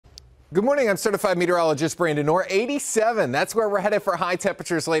Good morning. I'm certified meteorologist Brandon Orr. 87. That's where we're headed for high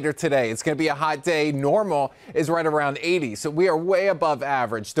temperatures later today. It's going to be a hot day. Normal is right around 80, so we are way above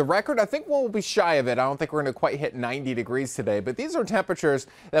average. The record, I think we'll be shy of it. I don't think we're going to quite hit 90 degrees today, but these are temperatures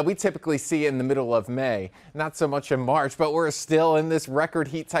that we typically see in the middle of May. Not so much in March, but we're still in this record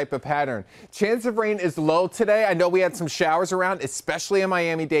heat type of pattern. Chance of rain is low today. I know we had some showers around, especially in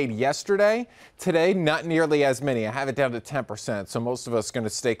Miami-Dade yesterday. Today, not nearly as many. I have it down to 10%, so most of us are going to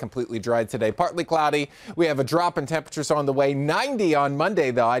stay completely dry today. Partly cloudy. We have a drop in temperatures on the way. 90 on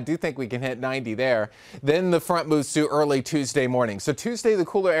Monday, though. I do think we can hit 90 there. Then the front moves to early Tuesday morning. So Tuesday, the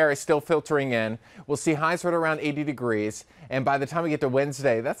cooler air is still filtering in. We'll see highs right around 80 degrees. And by the time we get to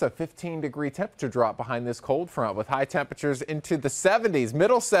Wednesday, that's a 15-degree temperature drop behind this cold front with high temperatures into the 70s,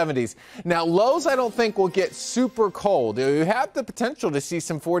 middle 70s. Now, lows I don't think will get super cold. You have the potential to see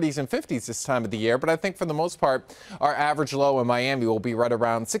some 40s and 50s this time of the year, but I think for the most part, our average low in Miami will be right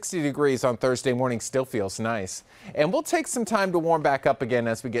around 60 degrees on Thursday morning. Still feels nice. And we'll take some time to warm back up again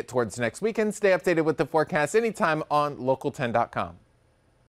as we get towards next weekend. Stay updated with the forecast anytime on Local10.com.